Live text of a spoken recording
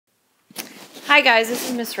Hi guys, this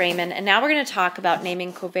is Miss Raymond, and now we're going to talk about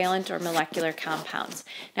naming covalent or molecular compounds.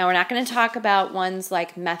 Now we're not going to talk about ones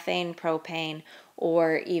like methane, propane,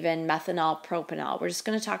 or even methanol, propanol. We're just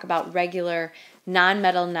going to talk about regular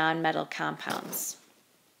non-metal compounds.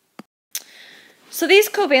 So these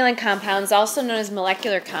covalent compounds, also known as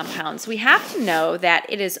molecular compounds, we have to know that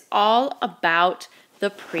it is all about the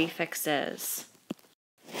prefixes.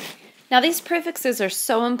 Now these prefixes are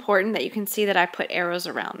so important that you can see that I put arrows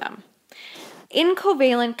around them. In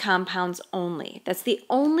covalent compounds only, that's the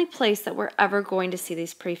only place that we're ever going to see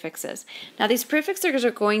these prefixes. Now these prefixes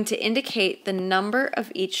are going to indicate the number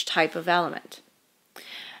of each type of element.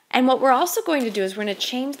 And what we're also going to do is we're going to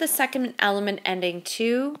change the second element ending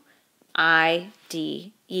to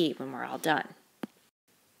IDE when we're all done.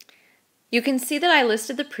 You can see that I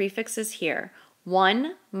listed the prefixes here.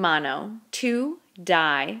 1 mono, 2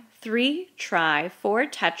 di, 3 tri, 4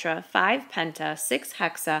 tetra, 5 penta, 6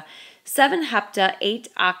 hexa, 7 hepta, 8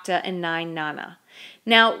 octa, and 9 nona.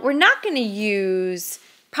 Now, we're not going to use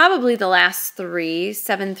probably the last three,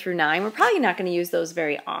 7 through 9. We're probably not going to use those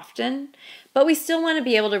very often, but we still want to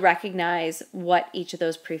be able to recognize what each of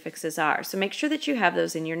those prefixes are. So make sure that you have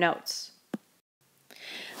those in your notes.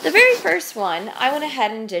 The very first one I went ahead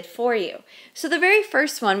and did for you. So the very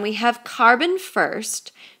first one, we have carbon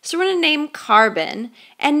first. So we're going to name carbon,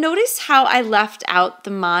 and notice how I left out the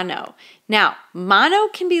mono. Now, mono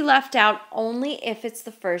can be left out only if it's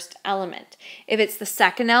the first element. If it's the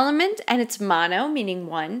second element and it's mono, meaning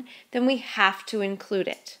 1, then we have to include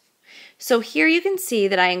it. So here you can see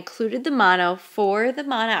that I included the mono for the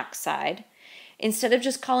monoxide. Instead of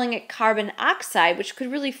just calling it carbon oxide, which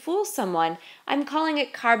could really fool someone, I'm calling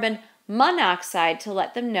it carbon monoxide to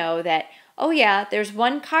let them know that, oh yeah, there's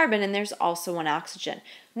one carbon and there's also one oxygen.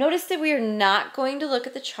 Notice that we are not going to look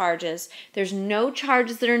at the charges. There's no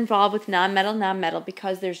charges that are involved with non-metal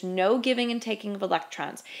because there's no giving and taking of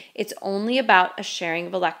electrons. It's only about a sharing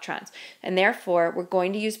of electrons. And therefore, we're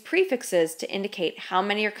going to use prefixes to indicate how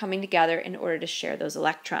many are coming together in order to share those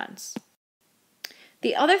electrons.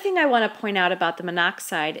 The other thing I want to point out about the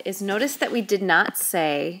monoxide is notice that we did not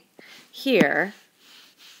say here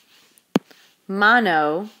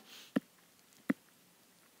monoxide.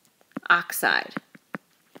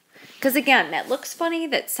 Because again, that looks funny,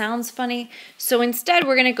 that sounds funny. So instead,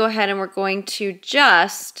 we're going to go ahead and we're going to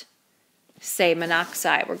just say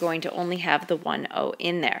monoxide. We're going to only have the one O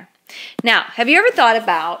in there. Now, have you ever thought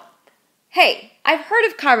about, hey, I've heard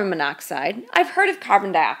of carbon monoxide, I've heard of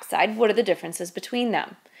carbon dioxide, what are the differences between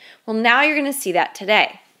them? Well, now you're going to see that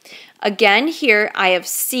today. Again, here I have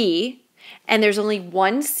C, and there's only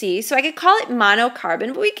one C, so I could call it monocarbon,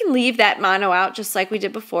 but we can leave that mono out just like we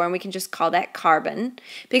did before, and we can just call that carbon.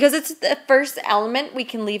 Because it's the first element, we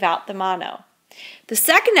can leave out the mono. The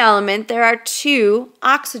second element, there are 2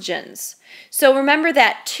 oxygens. So remember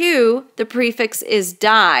that 2, the prefix is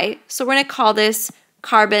di, so we're going to call this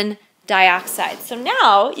carbon dioxide. So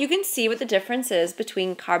now you can see what the difference is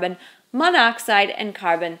between carbon monoxide and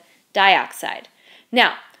carbon dioxide.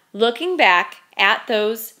 Now, looking back at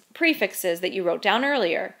those prefixes that you wrote down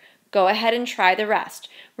earlier, go ahead and try the rest.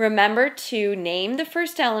 Remember to name the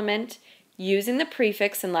first element using the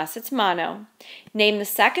prefix unless it's mono, name the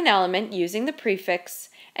second element using the prefix,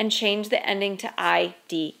 and change the ending to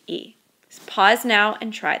IDE. Pause now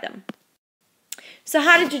and try them. So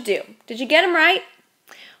how did you do? Did you get them right?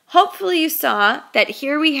 Hopefully you saw that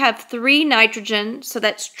here we have 3 nitrogen, so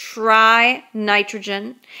that's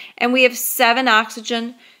tri-nitrogen, and we have 7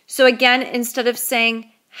 oxygen. So again, instead of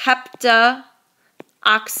saying hepta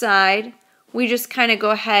oxide, we just kind of go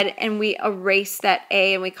ahead and we erase that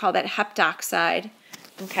A and we call that heptoxide.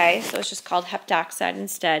 Okay, so it's just called heptoxide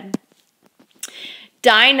instead.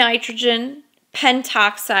 Dinitrogen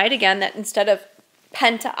pentoxide, again, that instead of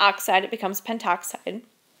pentaoxide, it becomes pentoxide.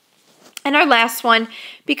 And our last one,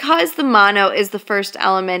 because the mono is the first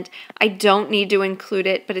element, I don't need to include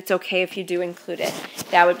it, but it's okay if you do include it.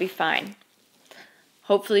 That would be fine.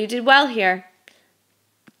 Hopefully you did well here.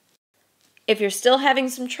 If you're still having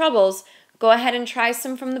some troubles, go ahead and try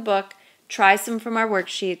some from the book, try some from our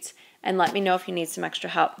worksheets, and let me know if you need some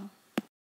extra help.